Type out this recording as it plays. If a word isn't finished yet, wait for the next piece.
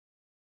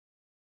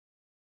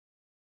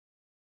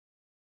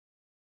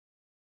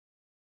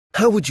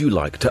How would you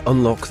like to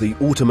unlock the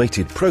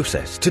automated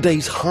process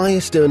today's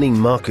highest-earning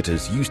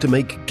marketers use to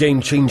make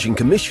game-changing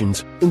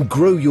commissions and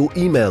grow your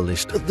email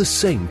list at the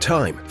same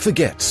time?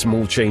 Forget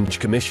small change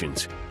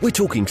commissions. We're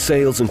talking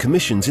sales and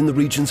commissions in the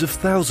regions of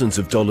thousands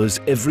of dollars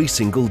every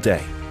single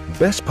day.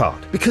 Best part,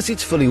 because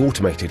it's fully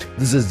automated,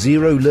 there's a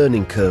zero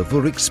learning curve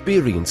or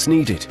experience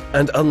needed.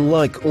 And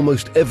unlike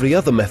almost every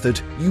other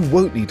method, you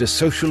won't need a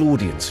social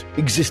audience,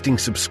 existing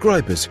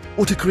subscribers,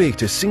 or to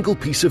create a single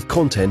piece of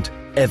content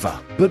ever.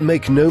 But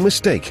make no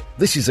mistake,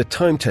 this is a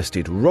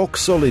time-tested,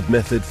 rock-solid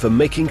method for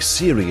making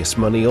serious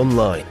money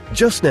online.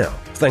 Just now,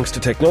 thanks to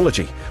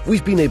technology,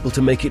 we've been able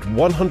to make it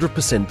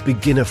 100%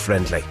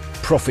 beginner-friendly.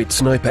 Profit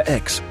Sniper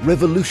X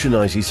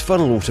revolutionizes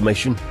funnel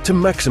automation to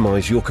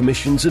maximize your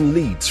commissions and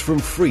leads from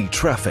free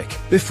traffic.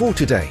 Before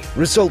today,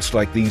 results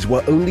like these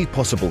were only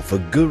possible for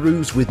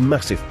gurus with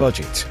massive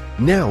budgets.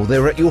 Now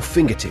they're at your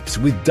fingertips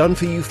with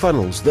done-for-you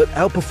funnels that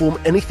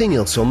outperform anything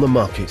else on the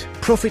market.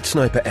 Profit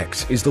Sniper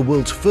X is the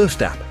world's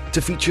first app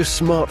to feature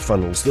smart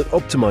funnels that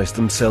optimize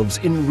themselves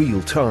in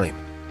real time.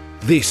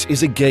 This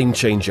is a game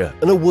changer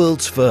and a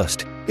world's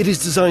first. It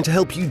is designed to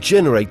help you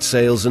generate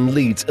sales and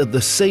leads at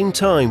the same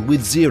time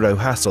with zero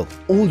hassle.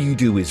 All you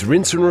do is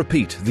rinse and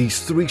repeat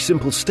these 3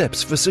 simple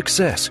steps for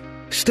success.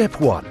 Step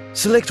 1.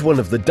 Select one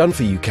of the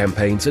done-for-you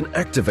campaigns and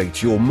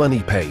activate your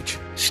money page.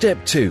 Step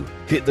 2.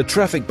 Hit the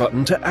traffic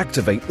button to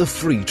activate the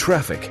free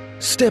traffic.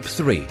 Step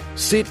 3.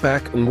 Sit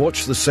back and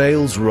watch the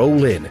sales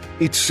roll in.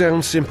 It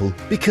sounds simple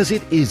because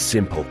it is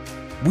simple.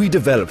 We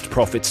developed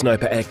Profit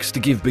Sniper X to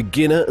give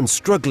beginner and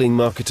struggling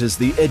marketers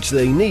the edge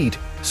they need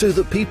so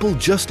that people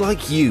just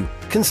like you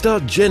can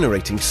start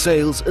generating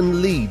sales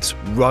and leads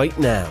right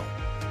now.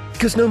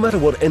 Because no matter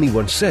what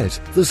anyone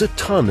says, there's a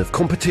ton of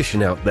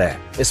competition out there,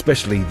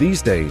 especially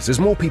these days as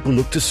more people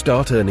look to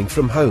start earning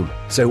from home.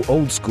 So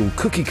old-school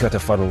cookie-cutter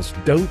funnels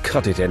don't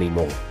cut it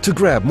anymore. To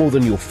grab more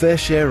than your fair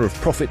share of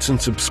profits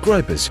and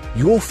subscribers,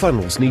 your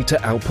funnels need to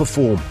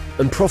outperform,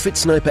 and Profit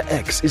Sniper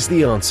X is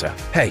the answer.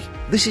 Hey,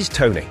 this is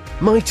Tony.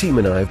 My team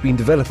and I have been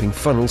developing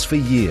funnels for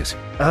years.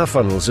 Our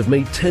funnels have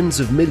made tens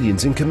of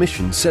millions in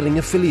commissions selling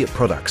affiliate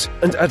products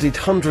and added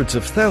hundreds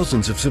of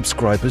thousands of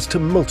subscribers to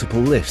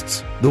multiple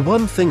lists. The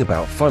one thing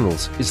about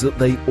funnels is that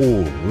they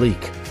all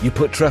leak. You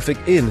put traffic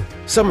in,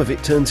 some of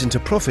it turns into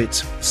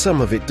profits, some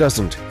of it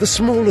doesn't. The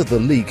smaller the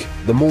leak,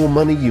 the more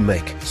money you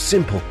make.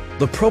 Simple.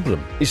 The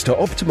problem is to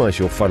optimize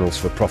your funnels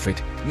for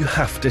profit, you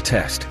have to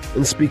test.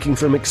 And speaking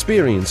from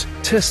experience,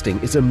 testing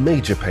is a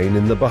major pain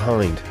in the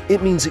behind.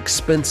 It means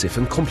expensive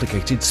and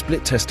complicated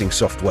split testing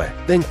software,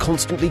 then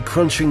constantly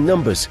crunching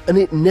numbers, and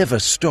it never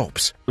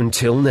stops.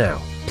 Until now.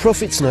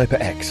 Profit Sniper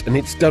X and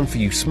its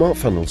done-for-you smart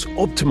funnels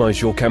optimize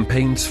your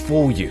campaigns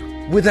for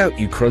you, without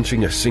you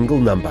crunching a single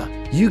number.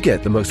 You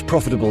get the most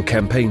profitable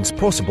campaigns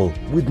possible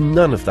with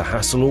none of the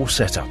hassle or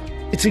setup.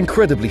 It's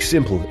incredibly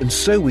simple and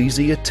so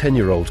easy a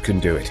 10-year-old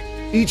can do it.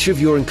 Each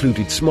of your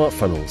included smart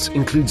funnels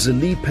includes a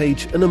lead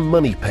page and a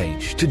money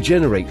page to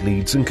generate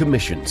leads and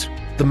commissions.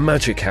 The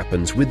magic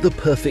happens with the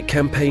perfect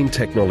campaign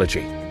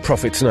technology.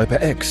 Profit Sniper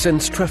X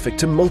sends traffic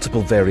to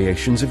multiple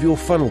variations of your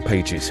funnel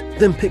pages,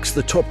 then picks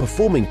the top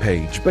performing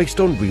page based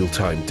on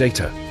real-time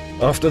data.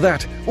 After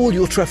that, all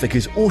your traffic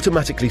is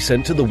automatically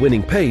sent to the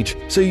winning page,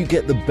 so you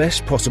get the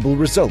best possible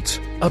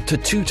results, up to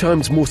 2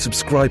 times more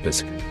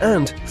subscribers,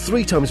 and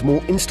 3 times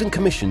more instant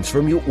commissions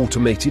from your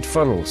automated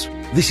funnels.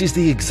 This is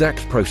the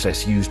exact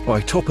process used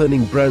by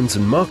top-earning brands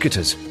and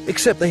marketers,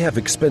 except they have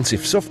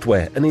expensive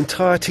software and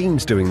entire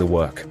teams doing the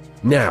work.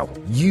 Now,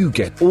 you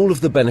get all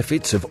of the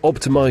benefits of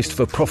optimized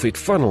for profit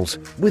funnels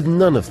with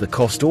none of the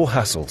cost or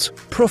hassles.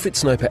 Profit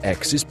Sniper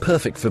X is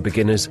perfect for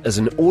beginners as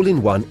an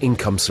all-in-one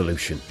income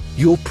solution.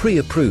 You're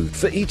pre-approved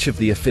for each of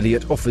the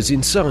affiliate offers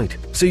inside,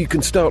 so you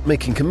can start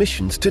making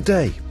commissions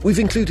today. We've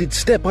included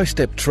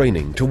step-by-step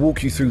training to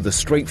walk you through the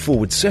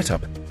straightforward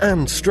setup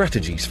and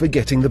strategies for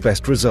getting the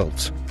best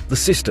results. The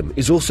system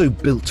is also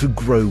built to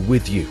grow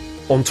with you.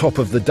 On top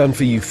of the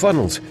done-for-you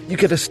funnels, you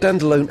get a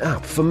standalone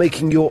app for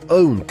making your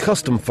own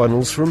custom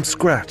funnels from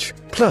scratch,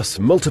 plus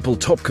multiple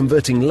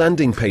top-converting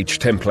landing page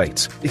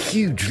templates, a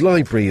huge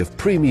library of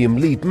premium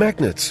lead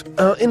magnets,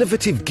 our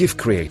innovative gift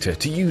creator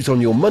to use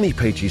on your money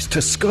pages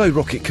to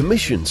skyrocket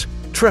commissions,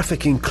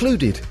 traffic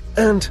included,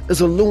 and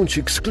as a launch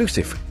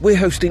exclusive, we're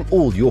hosting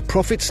all your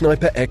Profit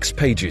Sniper X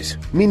pages,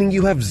 meaning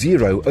you have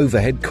zero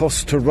overhead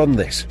costs to run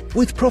this.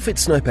 With Profit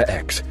Sniper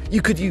X,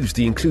 you could use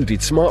the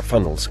included smart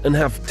funnels and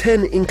have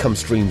 10 income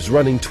streams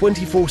running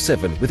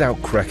 24/7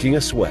 without cracking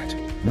a sweat.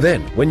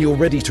 Then, when you're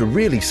ready to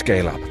really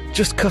scale up,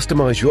 just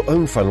customize your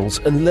own funnels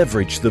and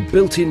leverage the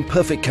built-in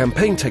perfect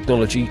campaign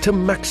technology to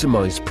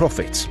maximize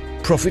profits.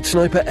 Profit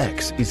Sniper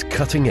X is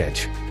cutting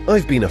edge.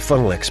 I've been a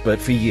funnel expert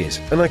for years,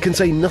 and I can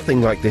say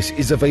nothing like this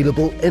is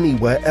available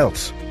anywhere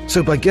else.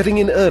 So by getting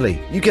in early,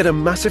 you get a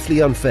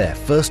massively unfair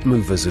first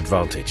mover's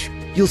advantage.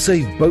 You'll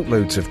save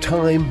boatloads of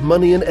time,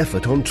 money and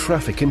effort on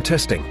traffic and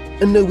testing,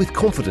 and know with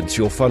confidence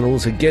your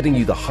funnels are getting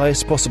you the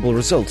highest possible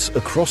results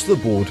across the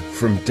board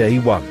from day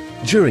one.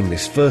 During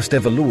this first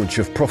ever launch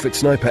of Profit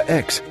Sniper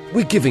X,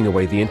 we're giving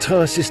away the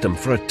entire system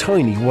for a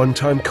tiny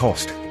one-time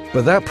cost.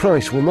 But that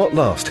price will not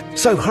last,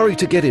 so hurry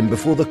to get in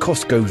before the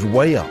cost goes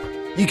way up.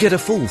 You get a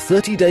full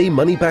 30-day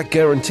money-back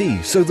guarantee,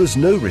 so there's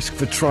no risk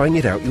for trying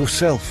it out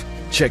yourself.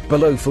 Check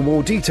below for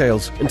more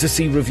details and to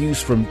see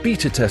reviews from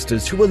beta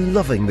testers who are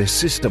loving this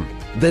system.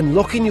 Then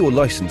lock in your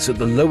license at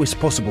the lowest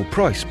possible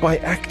price by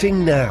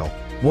acting now.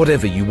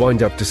 Whatever you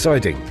wind up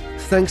deciding,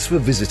 thanks for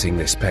visiting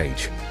this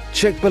page.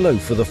 Check below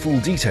for the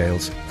full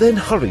details, then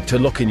hurry to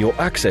lock in your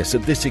access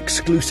at this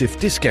exclusive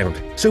discount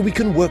so we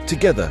can work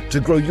together to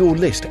grow your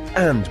list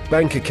and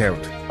bank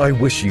account. I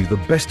wish you the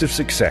best of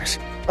success.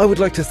 I would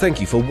like to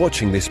thank you for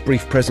watching this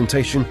brief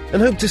presentation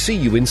and hope to see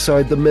you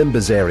inside the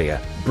members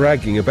area,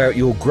 bragging about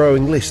your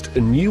growing list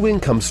and new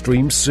income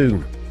streams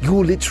soon.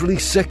 You're literally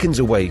seconds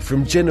away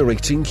from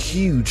generating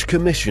huge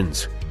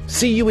commissions.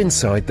 See you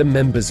inside the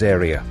members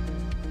area.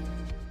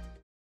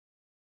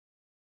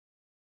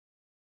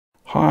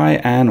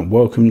 Hi and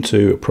welcome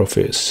to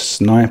Profit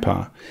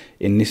Sniper.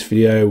 In this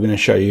video we're going to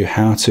show you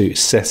how to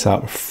set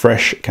up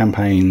fresh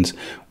campaigns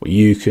where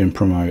you can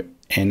promote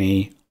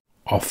any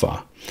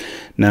offer.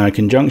 Now, in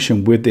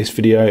conjunction with this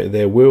video,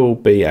 there will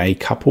be a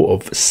couple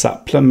of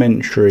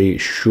supplementary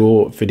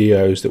short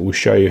videos that will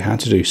show you how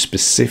to do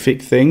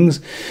specific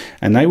things,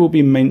 and they will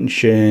be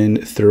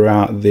mentioned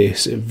throughout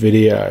this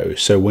video.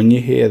 So when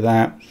you hear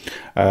that,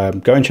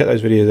 go and check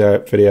those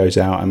videos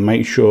out and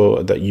make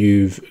sure that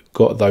you've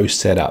got those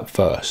set up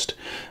first,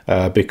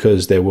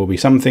 because there will be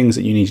some things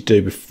that you need to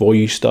do before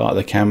you start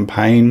the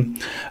campaign,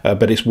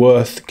 but it's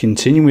worth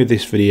continuing with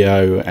this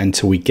video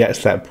until we get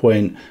to that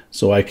point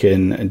so I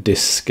can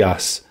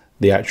discuss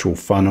the actual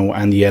funnel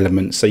and the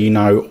elements so you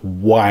know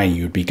why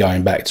you'd be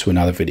going back to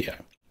another video.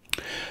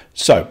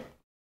 So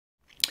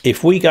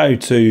if we go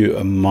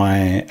to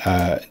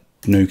my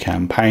new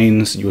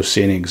campaigns, you'll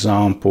see an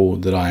example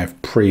that I have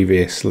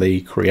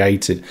previously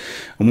created,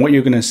 and what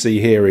you're going to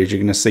see here is you're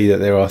going to see that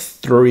there are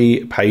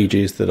 3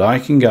 pages that I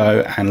can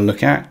go and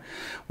look at.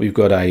 We've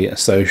got a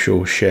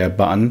social share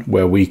button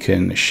where we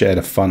can share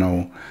the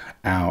funnel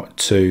out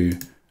to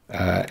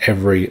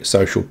every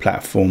social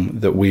platform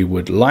that we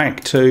would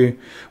like to.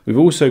 We've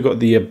also got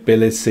the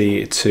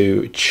ability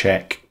to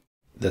check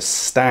the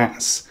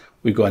stats.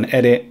 We've got an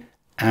edit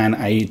and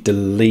a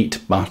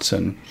delete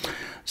button.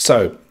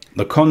 So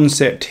the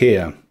concept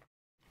here,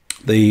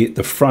 the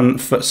front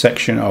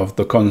section of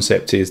the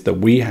concept is that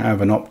we have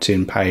an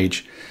opt-in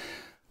page,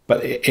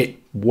 but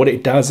what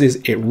it does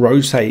is it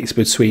rotates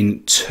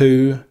between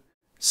 2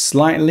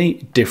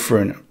 slightly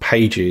different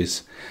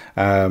pages,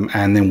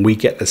 and then we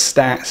get the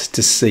stats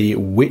to see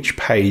which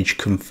page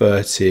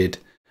converted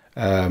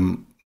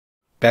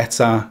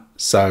better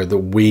so that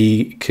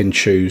we can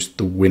choose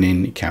the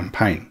winning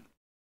campaign.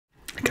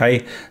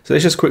 Okay, so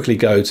let's just quickly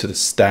go to the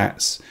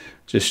stats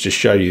just to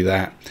show you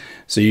that.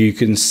 So you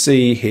can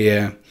see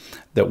here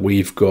that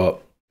we've got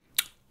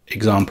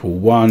example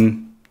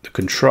 1, the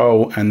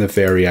control and the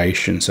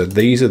variation. So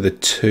these are the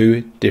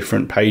 2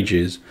 different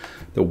pages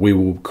that we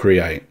will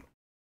create.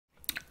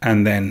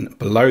 And then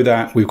below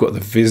that, we've got the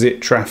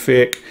visit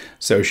traffic.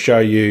 So show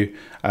you,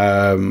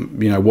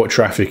 what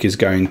traffic is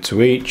going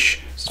to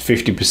each. It's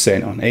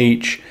 50% on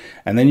each.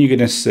 And then you're going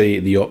to see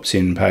the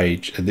opt-in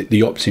page,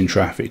 the opt-in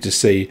traffic to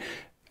see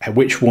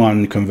which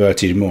one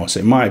converted more. So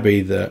it might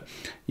be that,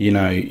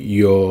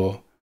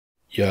 your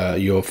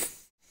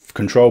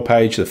control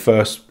page, the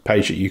first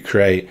page that you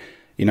create,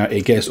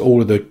 it gets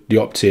all of the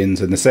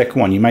opt-ins, and the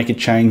second one you make a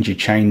change, you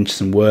change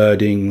some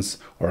wordings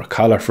or a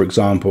color, for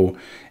example,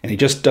 and it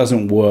just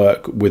doesn't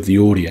work with the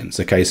audience.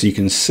 Okay, so you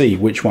can see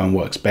which one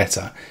works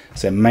better.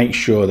 So make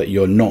sure that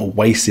you're not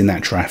wasting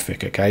that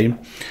traffic. Okay,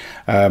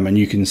 and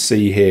you can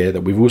see here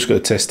that we've also got a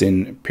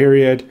testing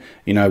period,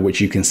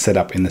 which you can set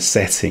up in the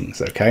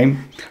settings. Okay,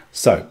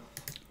 so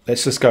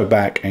let's just go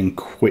back and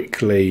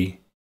quickly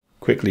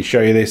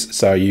show you this.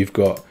 So you've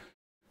got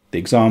the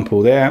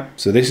example there.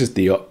 So this is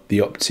the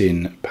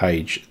opt-in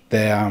page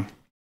there,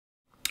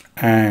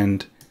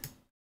 and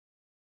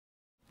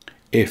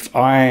if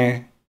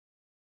I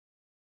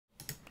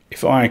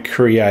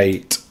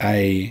create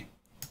a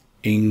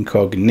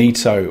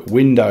incognito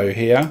window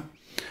here,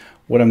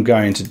 what I'm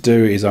going to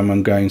do is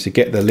I'm going to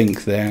get the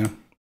link there.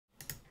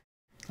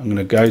 I'm going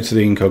to go to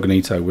the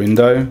incognito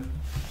window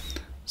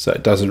so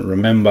it doesn't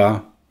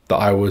remember that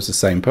I was the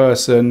same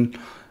person,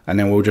 and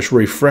then we'll just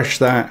refresh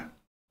that.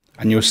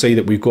 And you'll see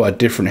that we've got a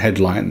different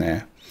headline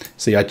there.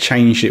 See, I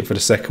changed it for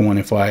the second one.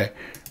 If I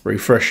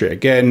refresh it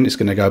again, it's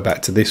going to go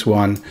back to this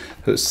one.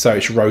 So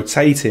it's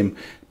rotating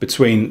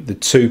between the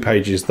 2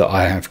 pages that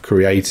I have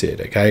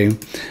created. Okay.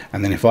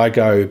 And then if I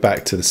go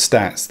back to the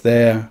stats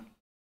there,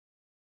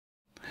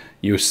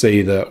 you'll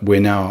see that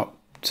we're now up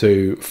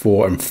to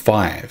 4 and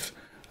 5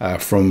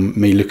 from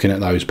me looking at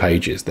those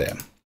pages there.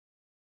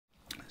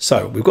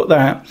 So we've got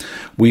that.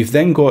 We've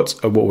then got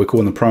what we're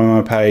calling the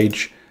promo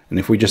page. And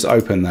if we just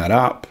open that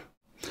up,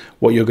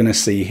 what you're going to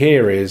see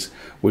here is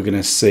we're going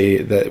to see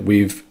that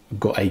we've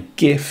got a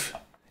GIF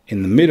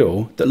in the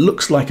middle that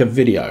looks like a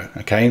video.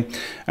 Okay.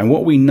 And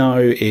what we know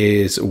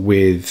is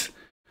with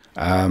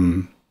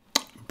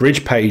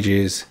bridge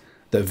pages,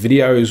 that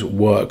videos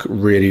work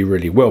really,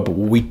 really well. But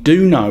what we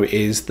do know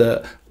is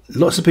that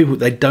lots of people,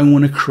 they don't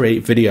want to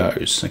create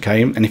videos,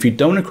 okay? And if you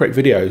don't want to create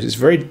videos, it's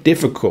very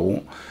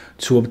difficult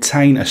to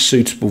obtain a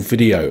suitable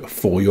video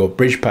for your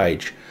bridge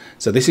page.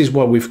 So this is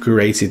why we've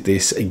created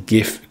this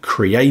GIF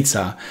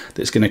creator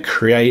that's going to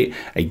create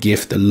a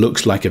GIF that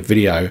looks like a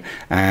video.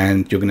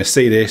 And you're going to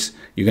see this,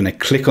 you're going to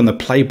click on the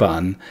play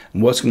button.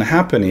 And what's going to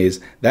happen is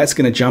that's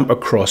going to jump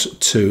across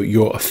to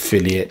your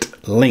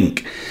affiliate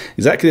link.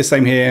 Exactly the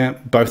same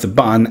here, both the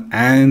button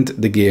and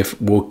the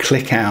GIF will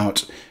click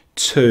out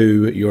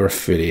to your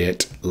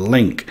affiliate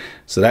link.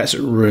 So that's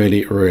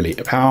really, really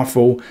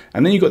powerful.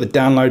 And then you've got the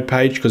download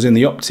page, because in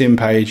the opt-in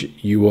page,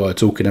 you are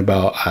talking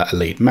about a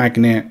lead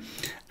magnet.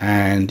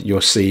 And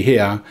you'll see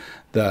here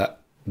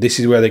that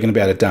this is where they're going to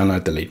be able to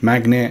download the lead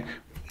magnet.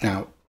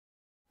 Now,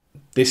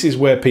 this is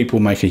where people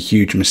make a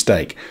huge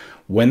mistake.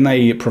 When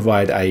they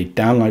provide a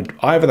download,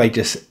 either they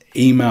just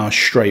email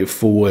straight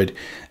forward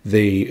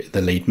the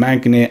lead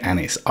magnet and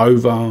it's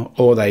over,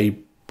 or they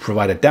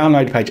provide a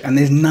download page and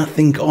there's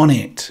nothing on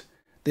it.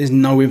 There's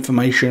no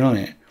information on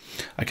it.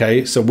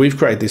 Okay, so we've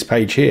created this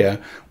page here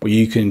where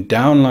you can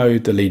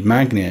download the lead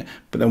magnet,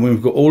 but then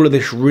we've got all of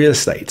this real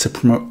estate to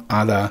promote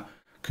other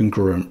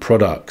congruent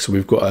products. So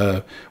we've got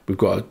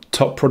a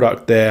top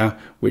product there,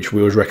 which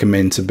we always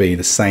recommend to be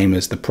the same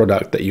as the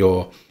product that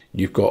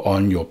you've got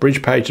on your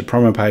bridge page, the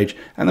promo page,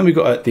 and then we've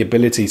got the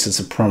ability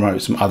to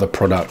promote some other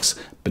products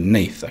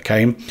beneath.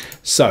 Okay,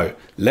 so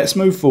let's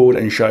move forward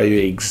and show you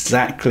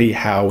exactly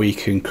how we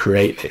can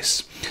create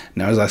this.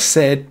 Now, as I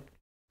said,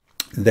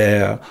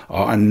 there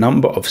are a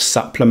number of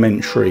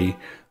supplementary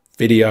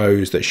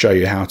videos that show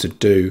you how to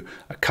do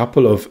a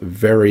couple of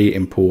very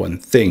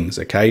important things.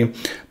 Okay,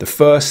 the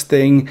first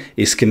thing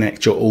is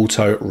connect your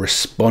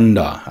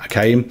autoresponder.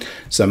 Okay,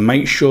 so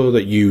make sure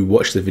that you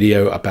watch the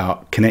video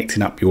about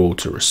connecting up your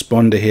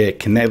autoresponder here.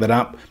 Connect that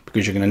up,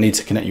 because you're going to need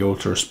to connect your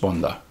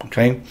autoresponder.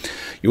 Okay,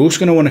 you're also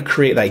going to want to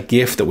create that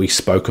GIF that we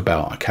spoke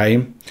about.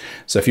 Okay,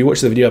 so if you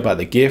watch the video about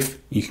the GIF,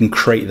 you can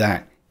create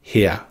that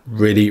here.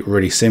 Really,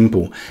 really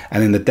simple.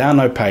 And in the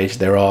download page,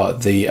 there are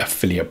the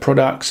affiliate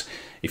products.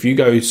 If you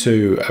go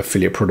to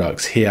affiliate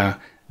products here,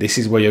 this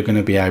is where you're going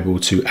to be able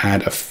to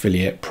add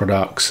affiliate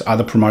products,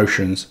 other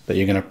promotions that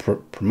you're going to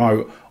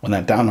promote on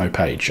that download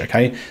page.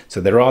 Okay, so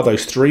there are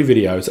those 3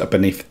 videos up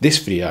beneath this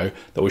video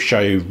that will show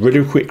you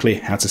really quickly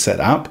how to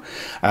set up.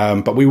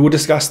 But we will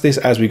discuss this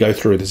as we go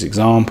through this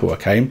example.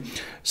 Okay,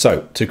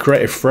 so to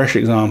create a fresh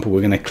example,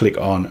 we're going to click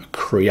on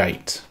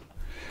create.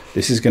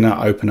 This is going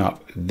to open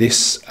up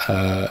this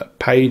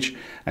page,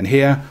 and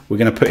here we're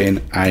going to put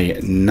in a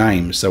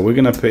name. So we're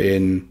going to put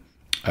in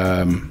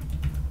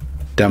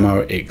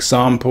demo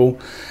example.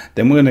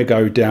 Then we're going to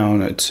go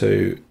down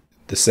to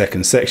the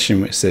second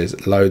section, which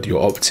says load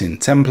your opt-in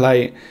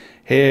template.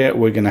 Here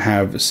we're going to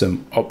have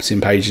some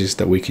opt-in pages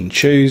that we can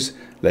choose.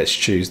 Let's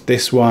choose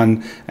this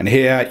one, and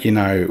here, you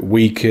know,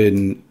 we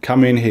can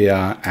come in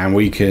here and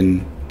we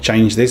can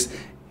change this,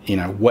 you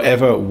know,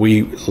 whatever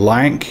we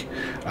like.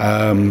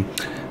 And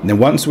then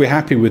once we're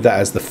happy with that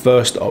as the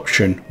first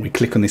option, we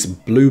click on this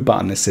blue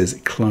button that says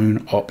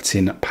clone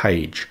opt-in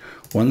page.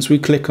 Once we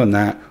click on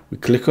that, we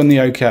click on the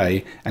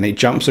OK, and it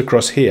jumps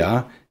across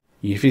here.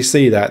 If you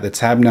see that, the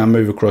tab now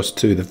move across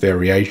to the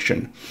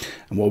variation.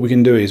 And what we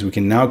can do is we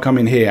can now come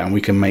in here and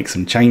we can make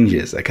some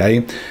changes.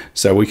 Okay,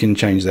 so we can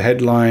change the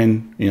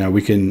headline. You know,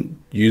 we can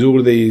use all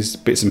of these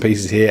bits and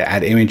pieces here,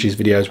 add images,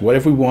 videos,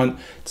 whatever we want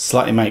to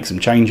slightly make some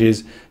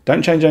changes.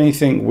 Don't change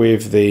anything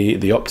with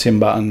the opt-in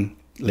button.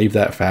 Leave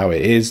that for how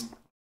it is.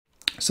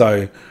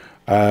 So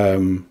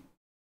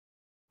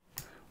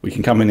we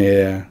can come in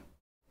here.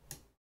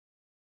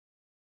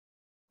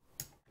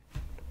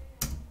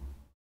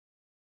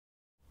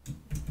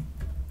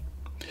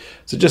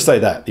 So just say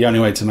that the only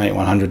way to make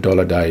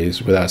 $100 a day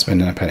is without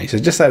spending a penny. So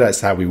just say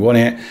that's how we want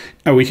it.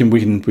 And we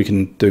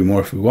can do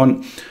more if we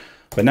want.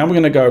 But now we're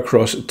going to go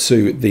across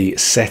to the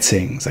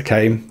settings.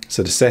 Okay,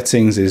 so the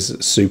settings is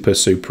super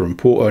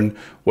important.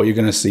 What you're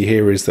going to see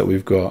here is that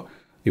we've got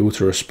the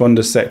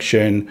autoresponder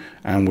section,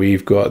 and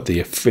we've got the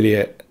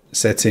affiliate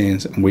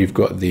settings, and we've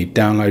got the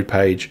download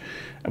page,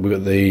 and we've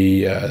got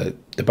the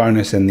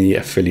bonus and the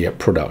affiliate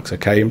products.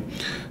 Okay,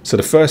 so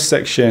the first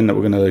section that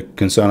we're going to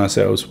concern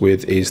ourselves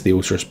with is the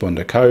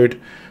autoresponder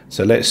code.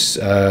 So let's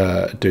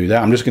do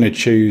that. I'm just going to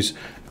choose,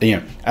 you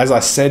know, as I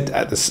said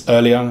at this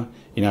earlier,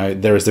 you know,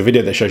 there is the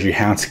video that shows you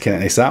how to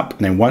connect this up, and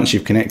then once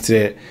you've connected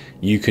it,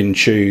 you can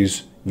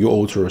choose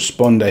your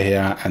autoresponder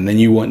here, and then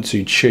you want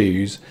to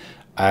choose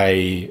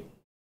a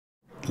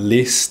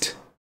list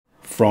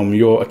from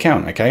your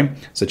account. Okay,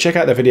 so check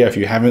out the video if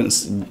you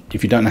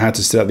don't know how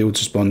to set up the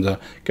autoresponder.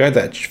 Go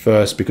that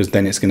first, because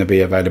then it's going to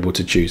be available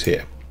to choose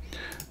here.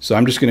 So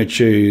I'm just going to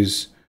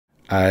choose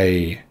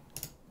a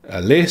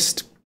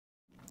list.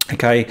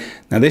 Okay,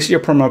 now this is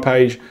your promo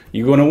page.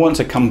 You're going to want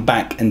to come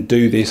back and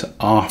do this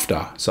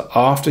after. So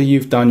after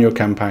you've done your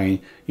campaign,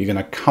 you're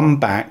going to come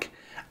back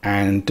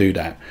and do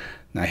that.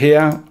 Now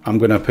here I'm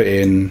going to put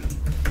in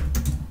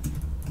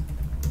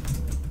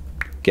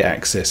get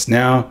access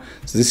now.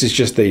 So this is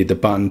just the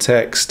button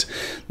text.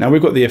 Now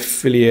we've got the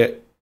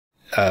affiliate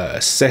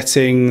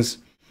settings.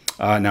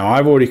 Now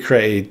I've already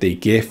created the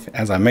GIF.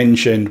 As I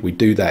mentioned, we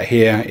do that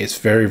here. It's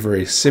very,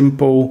 very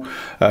simple.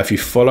 If you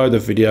follow the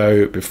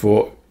video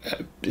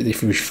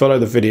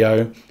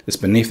that's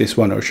beneath this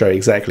one, it'll show you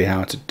exactly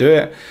how to do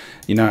it.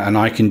 You know, and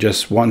I can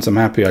just, once I'm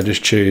happy, I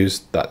just choose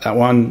that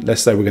one.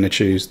 Let's say we're going to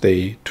choose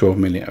the 12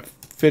 million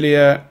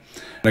affiliate.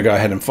 I'm going to go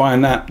ahead and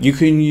find that. You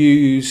can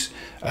use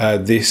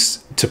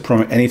this to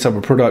promote any type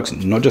of products,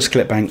 not just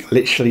ClickBank,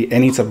 literally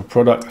any type of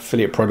product,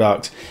 affiliate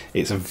product.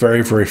 It's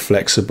very, very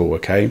flexible,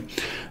 okay?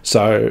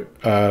 So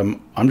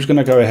I'm just going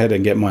to go ahead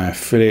and get my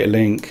affiliate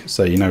link.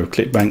 So, you know,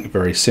 ClickBank,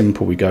 very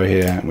simple. We go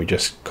here and we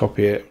just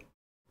copy it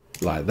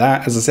like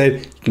that. As I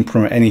said, you can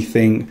promote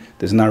anything.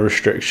 There's no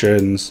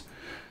restrictions.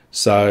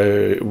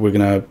 So we're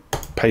going to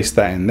paste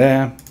that in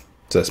there.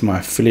 So that's my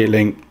affiliate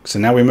link. So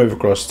now we move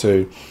across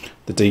to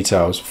the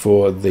details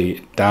for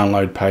the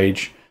download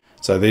page.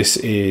 So this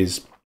is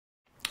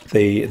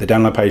the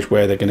download page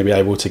where they're going to be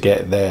able to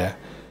get their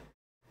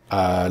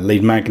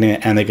lead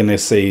magnet, and they're going to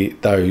see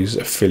those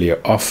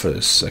affiliate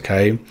offers.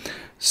 Okay.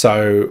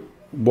 So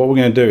what we're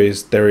going to do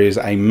is there is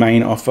a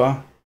main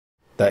offer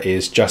that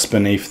is just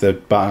beneath the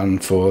button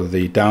for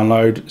the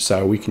download.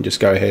 So we can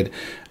just go ahead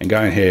and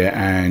go in here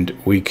and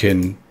we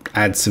can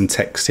add some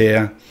text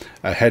here,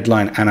 a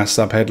headline and a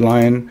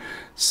subheadline.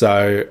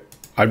 So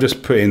I've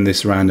just put in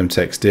this random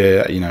text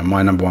here, you know,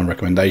 my #1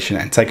 recommendation,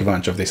 and take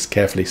advantage of this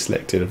carefully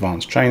selected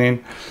advanced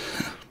training.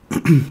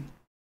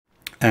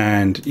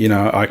 And, you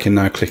know, I can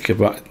now click a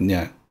button,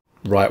 yeah,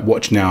 right,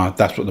 watch now.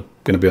 That's what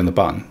going to be on the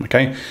button.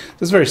 Okay, so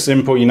it's very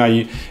simple. You know,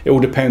 it all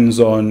depends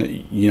on,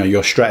 you know,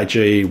 your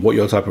strategy, what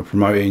you're type of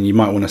promoting. You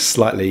might want to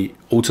slightly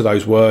alter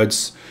those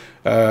words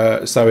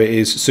so it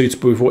is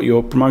suitable with what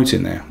you're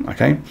promoting there.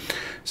 Okay,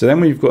 so then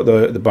we've got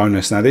the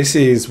bonus. Now this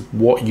is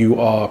what you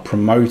are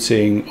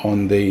promoting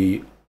on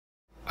the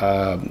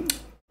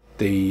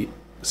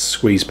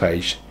squeeze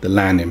page, the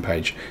landing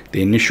page,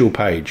 the initial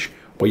page,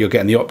 where you're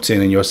getting the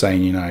opt-in and you're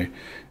saying, you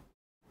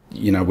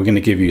know, we're going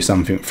to give you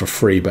something for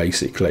free,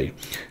 basically.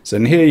 So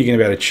in here, you're going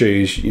to be able to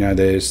choose, you know,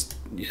 there's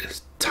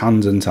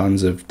tons and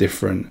tons of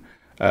different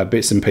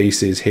bits and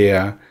pieces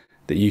here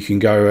that you can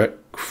go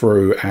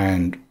through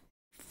and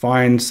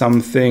find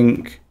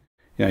something.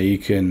 You know, you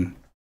can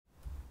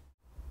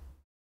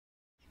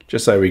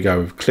just say we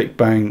go with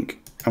ClickBank,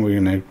 and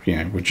we're going to, you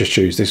know, we'll just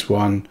choose this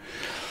one.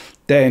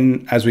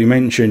 Then, as we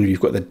mentioned,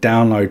 you've got the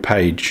download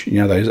page, you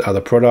know, those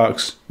other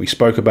products. We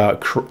spoke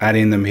about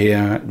adding them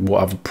here,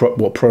 what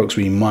products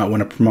we might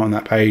want to promote on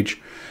that page.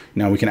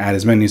 Now we can add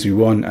as many as we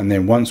want. And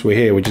then once we're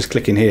here, we're just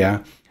clicking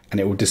here and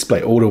it will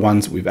display all the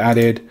ones that we've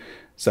added.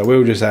 So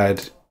we'll just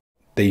add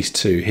these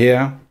two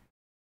here.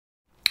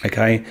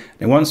 Okay.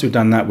 And once we've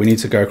done that, we need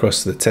to go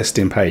across to the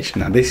testing page.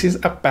 Now this is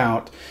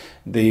about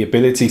the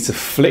ability to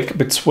flick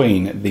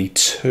between the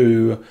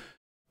two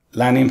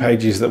landing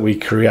pages that we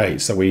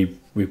create. So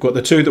we've got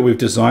the two that we've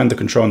designed, the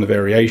control and the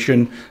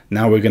variation.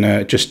 Now we're going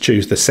to just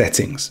choose the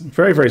settings.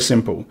 Very, very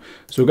simple.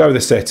 So we'll go with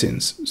the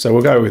settings. So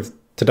we'll go with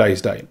today's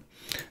date.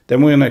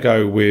 Then we're going to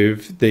go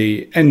with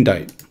the end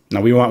date. Now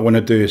we might want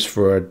to do this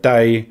for a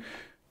day,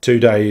 2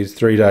 days,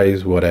 3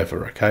 days,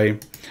 whatever. Okay.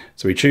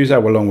 So we choose how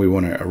long we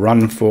want it to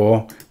run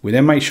for. We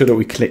then make sure that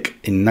we click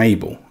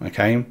enable.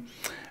 Okay.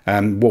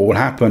 And what will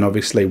happen,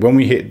 obviously, when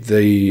we hit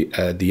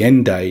the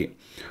end date,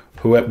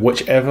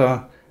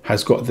 whichever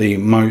has got the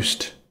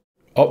most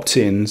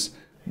opt-ins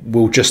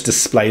will just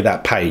display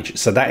that page.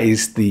 So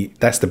that's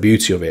the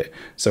beauty of it.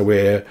 So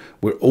we're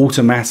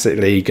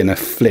automatically going to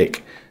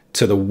flick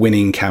to the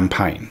winning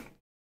campaign.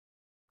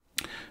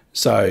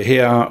 So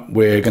here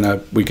we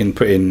can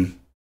put in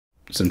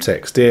some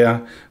text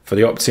here for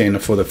the opt-in,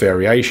 for the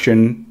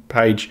variation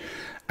page,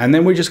 and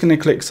then we're just going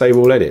to click save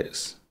all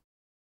edits,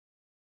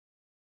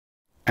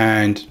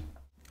 and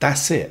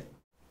that's it.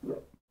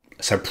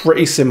 So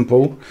pretty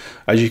simple.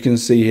 As you can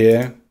see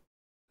here,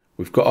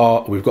 we've got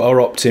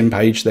our opt-in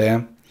page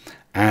there,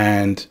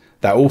 and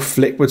that will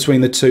flick between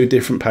the two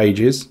different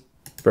pages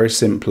very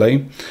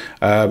simply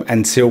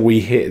until we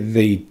hit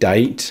the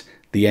date,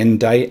 the end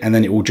date, and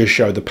then it will just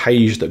show the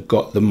page that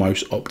got the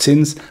most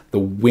opt-ins, the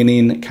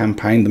winning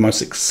campaign, the most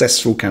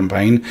successful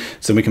campaign.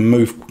 So we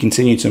can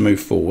continue to move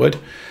forward.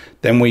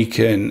 Then we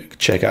can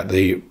check out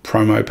the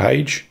promo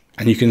page,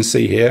 and you can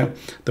see here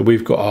that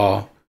we've got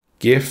our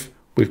GIF.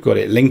 We've got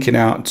it linking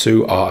out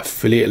to our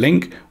affiliate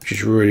link, which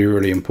is really,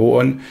 really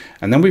important.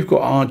 And then we've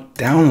got our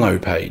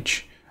download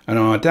page. And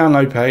on our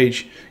download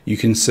page, you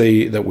can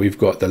see that we've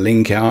got the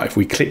link out. If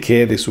we click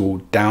here, this will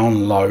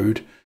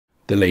download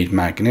the lead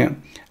magnet.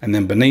 And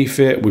then beneath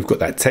it, we've got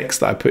that text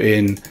that I put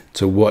in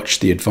to watch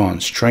the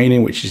advanced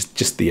training, which is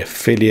just the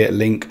affiliate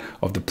link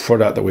of the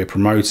product that we're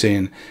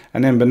promoting.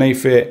 And then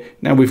beneath it,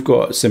 now we've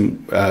got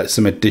some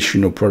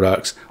additional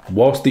products.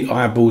 Whilst the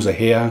eyeballs are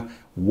here,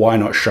 why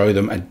not show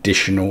them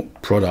additional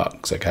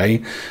products?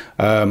 Okay,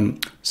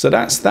 so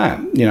that's that.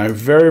 You know,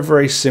 very,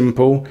 very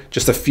simple.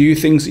 Just a few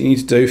things that you need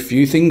to do, a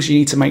few things you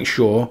need to make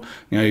sure,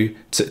 you know,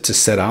 to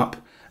set up.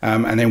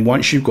 And then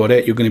once you've got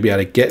it, you're going to be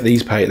able to get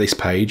this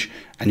page,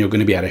 and you're going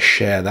to be able to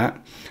share that.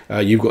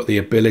 You've got the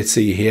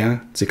ability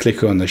here to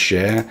click on the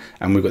share,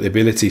 and we've got the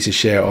ability to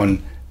share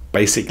on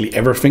basically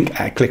everything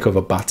at a click of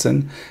a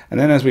button. And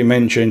then, as we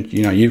mentioned,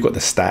 you've got the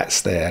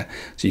stats there,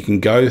 so you can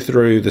go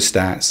through the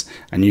stats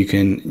and you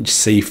can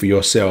see for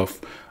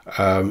yourself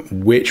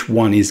which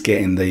one is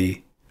getting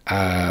the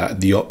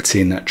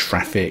opt-in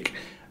traffic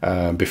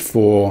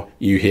before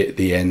you hit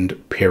the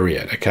end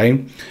period.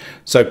 Okay,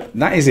 so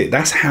that is it.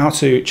 That's how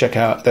to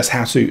that's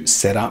how to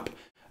set up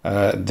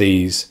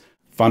these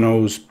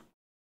funnels,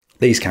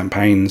 these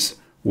campaigns.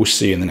 We'll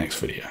see you in the next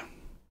video.